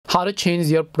How to change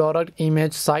your product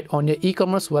image site on your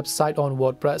e-commerce website on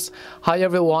WordPress. Hi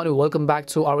everyone, welcome back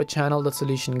to our channel, The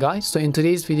Solution Guy. So in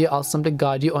today's video, I'll simply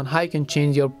guide you on how you can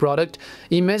change your product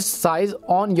image size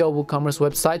on your WooCommerce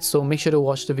website. So make sure to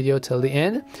watch the video till the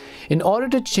end. In order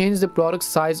to change the product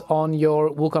size on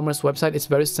your WooCommerce website, it's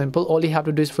very simple. All you have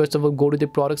to do is first of all go to the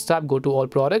products tab, go to all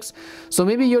products. So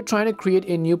maybe you're trying to create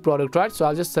a new product, right? So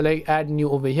I'll just select add new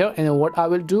over here, and then what I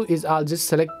will do is I'll just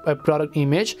select a product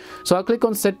image. So I'll click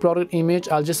on set product image.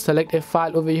 I'll just select a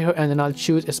file over here, and then I'll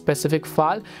choose a specific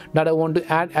file that I want to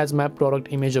add as my product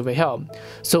image over here.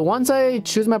 So once I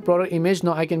choose my product image,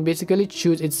 now I can basically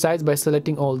choose its size by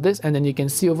selecting all this, and then you can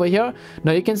see over here,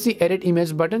 now you can see edit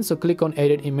image button. So click on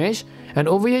edit image, and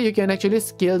over here you can actually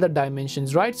scale the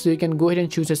dimensions, right? So you can go ahead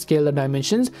and choose to scale the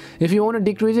dimensions. If you want to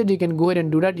decrease it, you can go ahead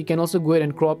and do that. You can also go ahead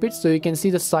and crop it, so you can see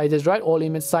the sizes, right? All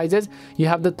image sizes, you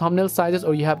have the thumbnail sizes,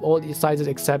 or you have all the sizes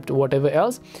except whatever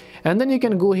else. And then you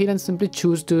can go ahead and simply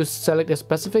choose to select a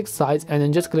specific size, and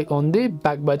then just click on the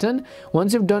back button.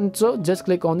 Once you've done so, just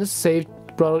click on the save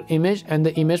product image, and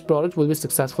the image product will be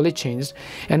successfully changed.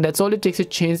 And that's all it takes to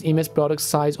change image product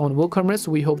size on WooCommerce.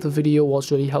 We hope the video was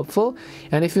really helpful,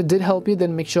 and if it did help you,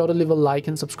 then make sure to leave a like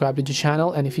and subscribe to the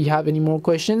channel. And if you have any more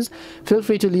questions, feel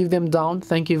free to leave them down.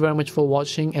 Thank you very much for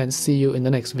watching, and see you in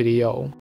the next video.